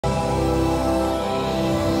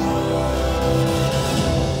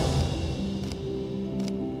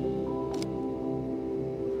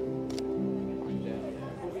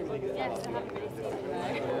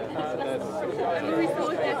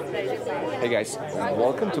guys,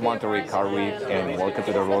 welcome to Monterey Car Week and welcome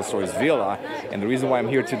to the Rolls-Royce Villa. And the reason why I'm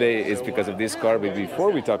here today is because of this car, but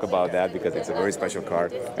before we talk about that, because it's a very special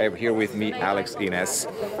car, I have here with me Alex Ines,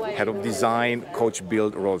 Head of Design, Coach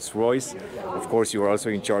Build Rolls-Royce. Of course, you are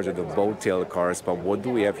also in charge of the boat-tail cars, but what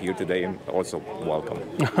do we have here today? And also, welcome.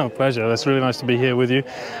 Oh, pleasure. That's really nice to be here with you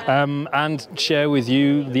and share with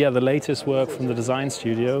you the latest work from the design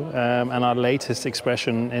studio and our latest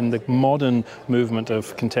expression in the modern movement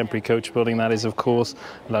of contemporary coach building. That is, of course,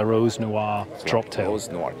 Noire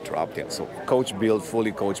Droptail. Noire Droptail. So coach build,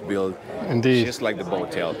 fully coach build. Indeed. Just like the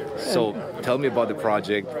boat-tail. So tell me about the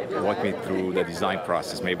project, walk me through the design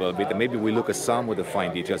process maybe a little bit, and maybe we look at some of the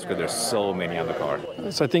fine details because there's so many on the car.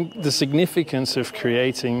 So I think the significance of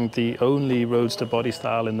creating the only roadster body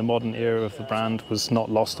style in the modern era of the brand was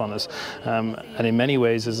not lost on us. And in many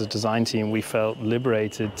ways, as a design team, we felt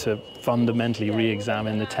liberated to fundamentally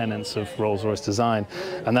re-examine the tenets of Rolls-Royce design.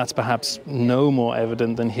 And that's perhaps no more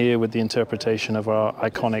evident than here with the interpretation of our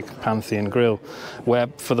iconic Pantheon grille, where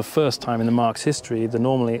for the first time in the marque's history, the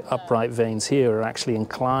normally upright vanes here are actually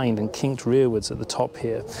inclined and kinked rearwards at the top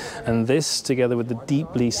here. And this, together with the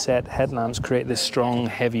deeply set headlamps, create this strong,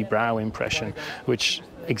 heavy brow impression, which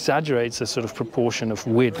exaggerates a sort of proportion of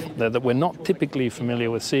width that we're not typically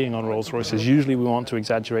familiar with seeing on Rolls-Royces. Usually we want to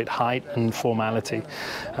exaggerate height and formality.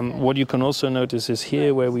 What you can also notice is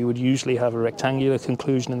here, where we would usually have a rectangular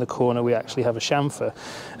conclusion in the corner, we actually have a chamfer.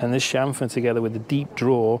 And this chamfer, together with the deep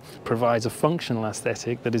draw, provides a functional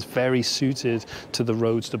aesthetic that is very suited to the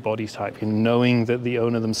roadster body type, knowing that the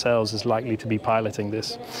owner themselves is likely to be piloting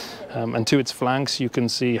this. And to its flanks, you can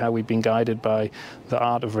see how we've been guided by the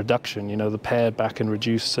art of reduction, the pared back and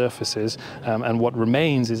reduced surfaces, and what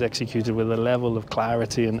remains is executed with a level of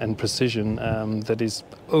clarity and precision that is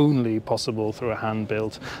only possible through a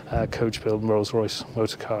hand-built, coach-built Rolls-Royce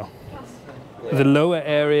motor car. The lower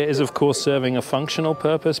area is, of course, serving a functional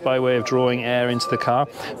purpose by way of drawing air into the car,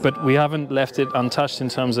 but we haven't left it untouched in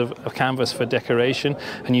terms of a canvas for decoration.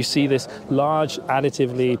 And you see this large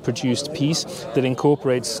additively produced piece that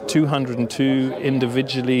incorporates 202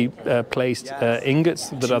 individually placed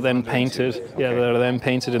ingots that are then painted. Yeah, that are then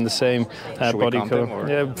painted in the same body color.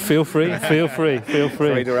 Yeah, feel free. That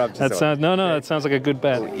sounds like a good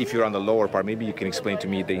bet. If you're on the lower part, maybe you can explain to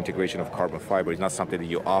me the integration of carbon fiber. It's not something that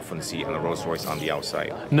you often see on the Rolls-Royce on the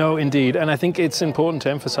outside. No, indeed, and I think it's important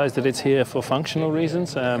to emphasize that it's here for functional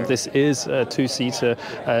reasons. This is a two-seater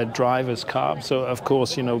driver's car, so of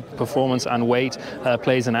course, performance and weight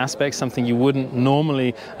plays an aspect, something you wouldn't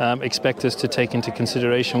normally expect us to take into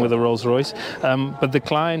consideration with a Rolls-Royce. But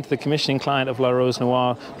the commissioning client of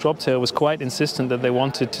Noire Droptail was quite insistent that they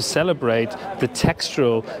wanted to celebrate the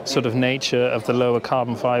textural sort of nature of the lower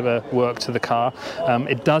carbon fiber work to the car.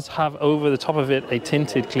 It does have over the top of it a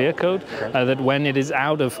tinted clear coat. That when it is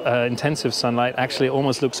out of intensive sunlight actually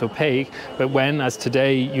almost looks opaque, but when, as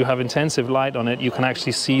today, you have intensive light on it, you can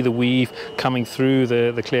actually see the weave coming through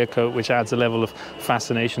the clear coat, which adds a level of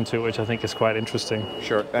fascination to it, which I think is quite interesting.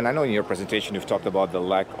 Sure, and I know in your presentation you've talked about the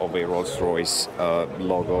lack of a Rolls-Royce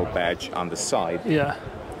logo badge on the side. Yeah.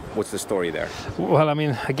 What's the story there? Well, I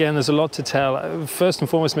mean, again, there's a lot to tell. First and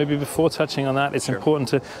foremost, maybe before touching on that, it's important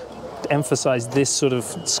to emphasize this sort of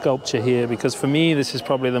sculpture here, because for me this is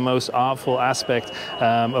probably the most artful aspect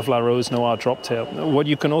of Noire Droptail. What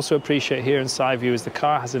you can also appreciate here in side view is the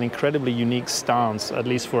car has an incredibly unique stance, at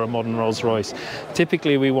least for a modern Rolls-Royce.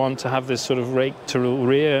 Typically we want to have this sort of rake to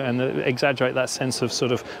rear and exaggerate that sense of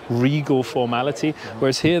sort of regal formality,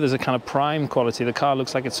 whereas here there's a kind of prime quality. The car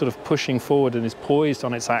looks like it's sort of pushing forward and is poised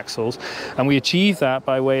on its axles, and we achieve that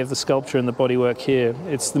by way of the sculpture and the bodywork here.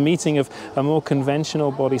 It's the meeting of a more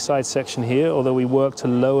conventional body side section here, although we work to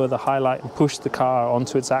lower the highlight and push the car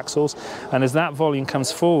onto its axles. And as that volume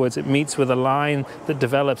comes forwards, it meets with a line that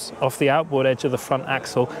develops off the outboard edge of the front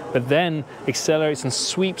axle, but then accelerates and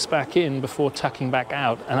sweeps back in before tucking back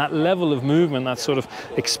out. And that level of movement, that sort of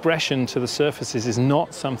expression to the surfaces, is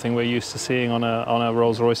not something we're used to seeing on a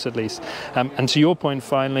Rolls-Royce, at least. And to your point,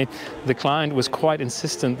 finally, the client was quite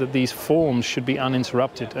insistent that these forms should be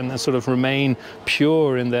uninterrupted and sort of remain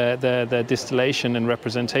pure in their distillation and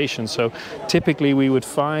representation. So typically we would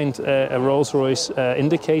find a Rolls-Royce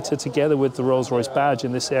indicator together with the Rolls-Royce badge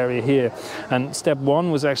in this area here. And step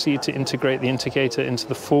one was actually to integrate the indicator into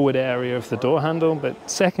the forward area of the door handle. But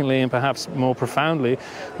secondly, and perhaps more profoundly,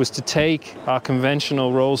 was to take our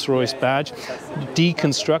conventional Rolls-Royce badge,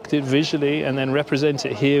 deconstruct it visually, and then represent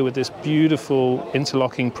it here with this beautiful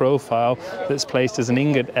interlocking profile that's placed as an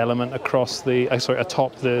ingot element across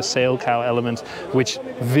atop the sail cow element, which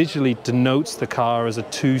visually denotes the car as a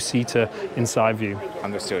two-seater in side view.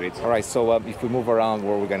 Understood it. All right, so if we move around,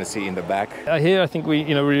 what we're going to see in the back? Here, I think we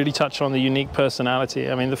really touch on the unique personality.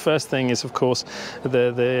 I mean, the first thing is, of course,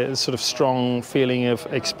 the sort of strong feeling of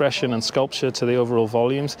expression and sculpture to the overall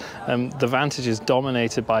volumes. The Vantage is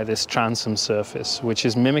dominated by this transom surface, which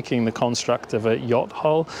is mimicking the construct of a yacht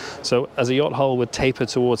hull. So as a yacht hull would taper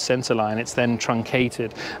towards centerline, it's then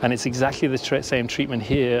truncated, and it's exactly the same treatment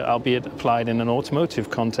here, albeit applied in an automotive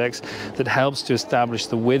context, that helps to establish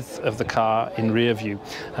the width of the car in rear view.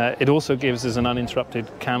 It also gives us an uninterrupted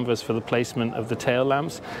canvas for the placement of the tail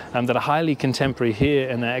lamps, that are highly contemporary here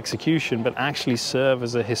in their execution, but actually serve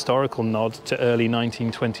as a historical nod to early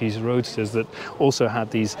 1920s roadsters that also had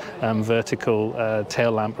these vertical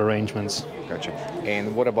tail lamp arrangements. Gotcha.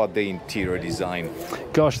 And what about the interior design?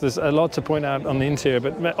 Gosh, there's a lot to point out on the interior,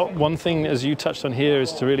 but one thing, as you touched on here,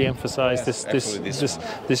 is to really emphasize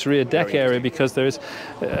this rear deck area, because there is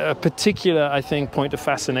a particular, I think, point of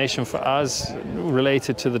fascination for us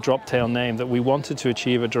related to the Droptail name, that we wanted to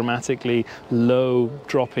achieve a dramatically low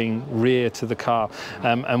dropping rear to the car,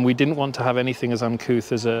 and we didn't want to have anything as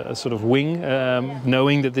uncouth as a sort of wing,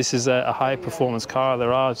 knowing that this is a high performance car.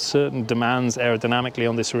 There are certain demands aerodynamically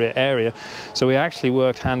on this rear area, so we actually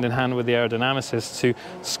worked hand in hand with the aerodynamicists to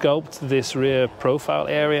sculpt this rear profile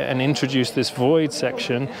area and introduce this void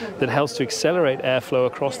section that helps to accelerate airflow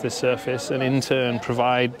across this surface, and in turn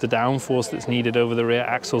provide the downforce that's needed over the rear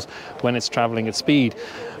axles when it's traveling at speed.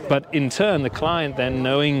 But in turn, the client then,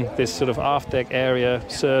 knowing this sort of aft deck area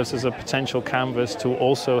serves as a potential canvas to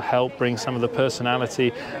also help bring some of the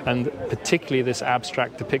personality and particularly this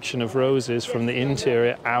abstract depiction of roses from the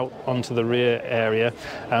interior out onto the rear area,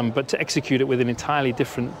 but to execute it with an entirely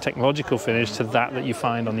different technological finish to that you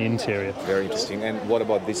find on the interior. Very interesting. And what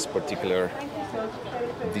about this particular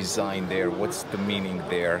design there? What's the meaning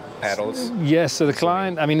there? Petals? Yes, so the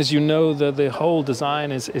client, I mean, as you know, the whole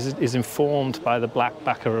design is informed by the Black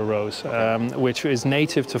Baccara rose, which is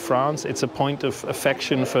native to France. It's a point of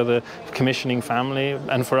affection for the commissioning family,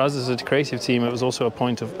 and for us as a creative team, it was also a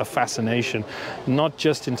point of fascination, not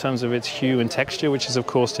just in terms of its hue and texture, which is of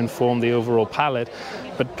course to inform the overall palette,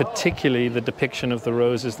 but particularly the depiction of the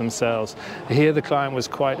roses themselves. Here the client was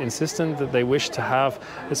quite insistent that they wished to have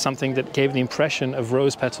something that gave the impression of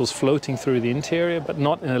rose petals floating through the interior, but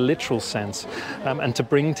not in a literal sense, and to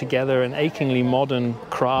bring together an achingly modern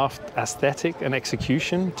craft aesthetic and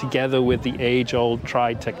execution together with the age-old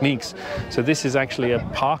tried techniques. So this is actually a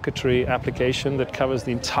parquetry application that covers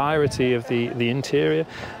the entirety of the interior.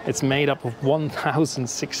 It's made up of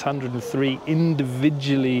 1,603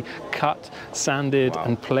 individually cut, sanded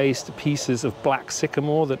and placed pieces of black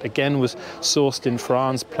sycamore that again was sourced in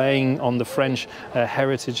France, playing on the French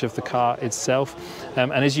heritage of the car itself.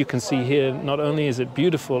 And as you can see here, not only is it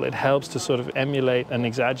beautiful, it helps to sort of emulate and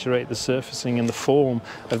exaggerate the surfacing and the form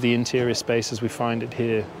of the interior space as we find it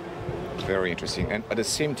here. Very interesting. And at the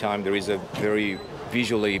same time, there is a very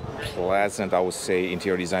visually pleasant, I would say,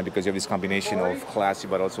 interior design, because you have this combination of classy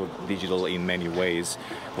but also digital in many ways.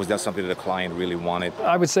 Was that something that the client really wanted?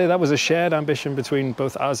 I would say that was a shared ambition between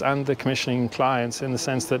both us and the commissioning clients, in the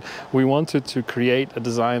sense that we wanted to create a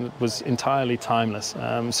design that was entirely timeless.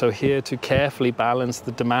 So here to carefully balance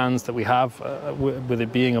the demands that we have with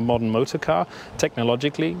it being a modern motor car,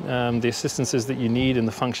 technologically, the assistances that you need and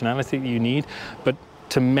the functionality that you need, but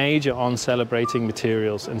to major on celebrating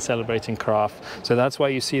materials and celebrating craft. So that's why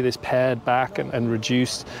you see this pared back and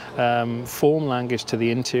reduced form language to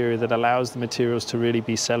the interior that allows the materials to really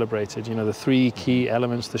be celebrated. You know, the three key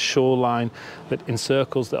elements: the shoreline that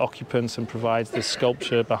encircles the occupants and provides this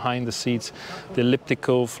sculpture behind the seats, the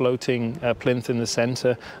elliptical floating plinth in the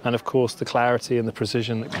center, and of course the clarity and the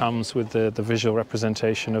precision that comes with the visual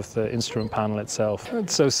representation of the instrument panel itself.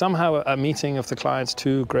 So somehow a meeting of the client's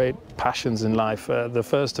two great passions in life. The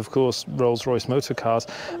first, of course, Rolls-Royce motor cars,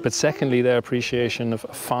 but secondly, their appreciation of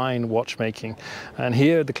fine watchmaking. And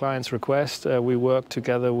here, at the client's request, we work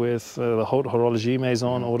together with the Haute Horlogerie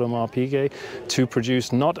Maison, Audemars Piguet, to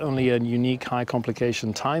produce not only a unique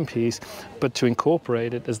high-complication timepiece, but to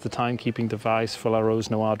incorporate it as the timekeeping device for La Rose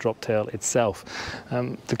Noire Droptail itself.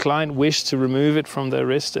 The client wished to remove it from their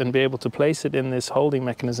wrist and be able to place it in this holding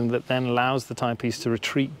mechanism that then allows the timepiece to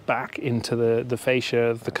retreat back into the fascia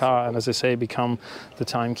of the car, and as I say, become the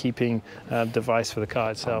timekeeping device for the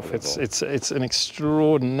car itself. It's an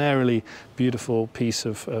extraordinarily beautiful piece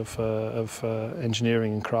of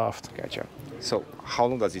engineering and craft. Gotcha. So how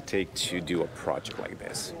long does it take to do a project like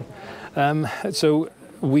this? So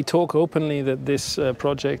We talk openly that this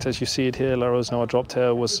project, as you see it here, La Noire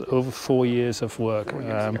Droptail, was over 4 years of work.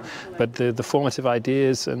 But the formative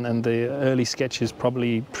ideas and the early sketches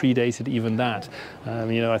probably predated even that.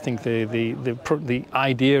 You know, I think the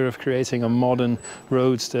idea of creating a modern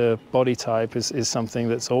roadster body type is something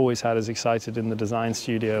that's always had us excited in the design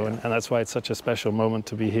studio, and that's why it's such a special moment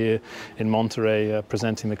to be here in Monterey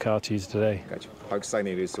presenting the car to you today. Gotcha. How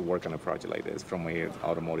exciting it is to work on a project like this from an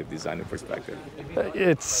automotive designer perspective.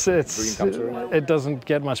 It doesn't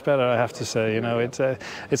get much better, I have to say. You know,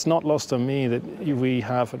 it's not lost on me that we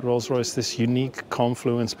have at Rolls-Royce this unique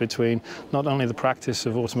confluence between not only the practice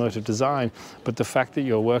of automotive design, but the fact that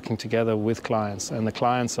you're working together with clients, and the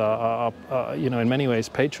clients are you know, in many ways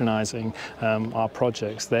patronizing our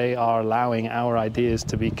projects. They are allowing our ideas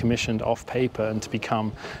to be commissioned off paper and to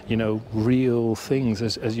become, you know, real things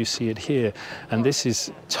as you see it here. And this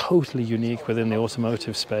is totally unique within the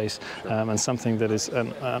automotive space, and something that is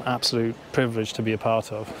an absolute privilege to be a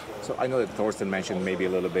part of. So I know that Thorsten mentioned maybe a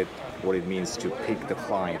little bit what it means to pick the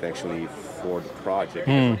client actually for the project.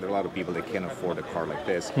 There are a lot of people that can't afford a car like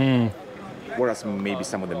this. What are maybe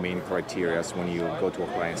some of the main criteria when you go to a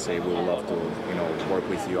client and say, we would love to, you know, work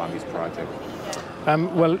with you on this project?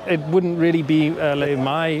 Well, it wouldn't really be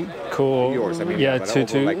my core. Yours, I mean, yeah,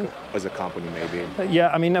 but like as a company, maybe.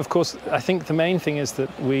 Yeah, I mean, of course, I think the main thing is that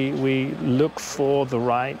we look for the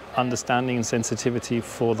right understanding and sensitivity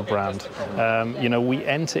for the brand. You know, we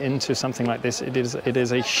enter into something like this. It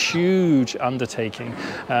is a huge undertaking,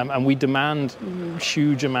 and we demand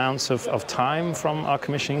huge amounts of time from our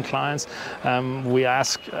commissioning clients. We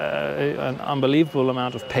ask an unbelievable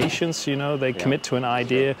amount of patience. You know, they commit to an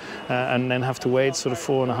idea and then have to wait sort of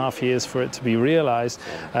 4.5 years for it to be realized.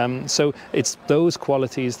 So it's those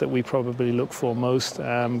qualities that we probably look for most,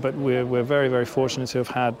 but we're very, very fortunate to have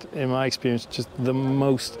had, in my experience, just the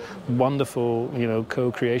most wonderful, you know,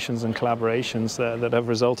 co-creations and collaborations that have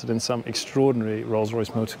resulted in some extraordinary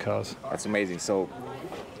Rolls-Royce motor cars. That's amazing. So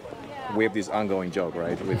we have this ongoing joke,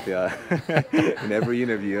 right? With in every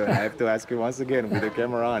interview, I have to ask you once again with the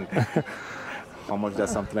camera on. How much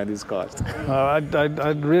does something like this cost? I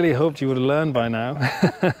really hoped you would have learned by now.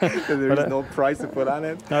 There is no price to put on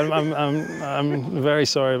it? I'm very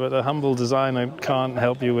sorry, but a humble designer can't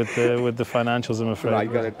help you with the financials, I'm afraid. I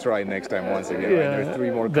got to try next time once again. Yeah. Right? There's 3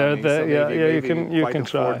 more coming, so maybe you can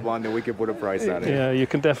try. One, then we can put a price on it. Yeah, you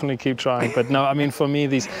can definitely keep trying. But no, I mean, for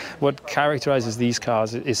me, what characterizes these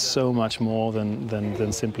cars is so much more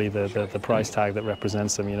than simply the price tag that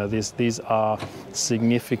represents them. You know, these are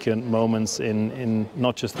significant moments in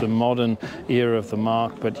not just the modern era of the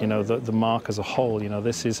marque, but, you know, the marque as a whole. You know,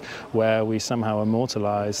 this is where we somehow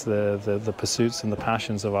immortalize the pursuits and the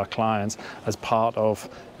passions of our clients as part of,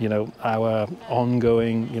 you know, our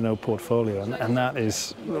ongoing, you know, portfolio, and that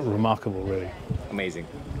is remarkable, really. Amazing.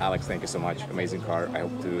 Alex, thank you so much. Amazing car. I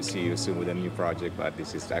hope to see you soon with a new project, but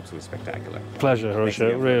this is absolutely spectacular. Pleasure,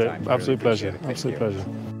 Roger. Really, absolute pleasure. Absolute pleasure.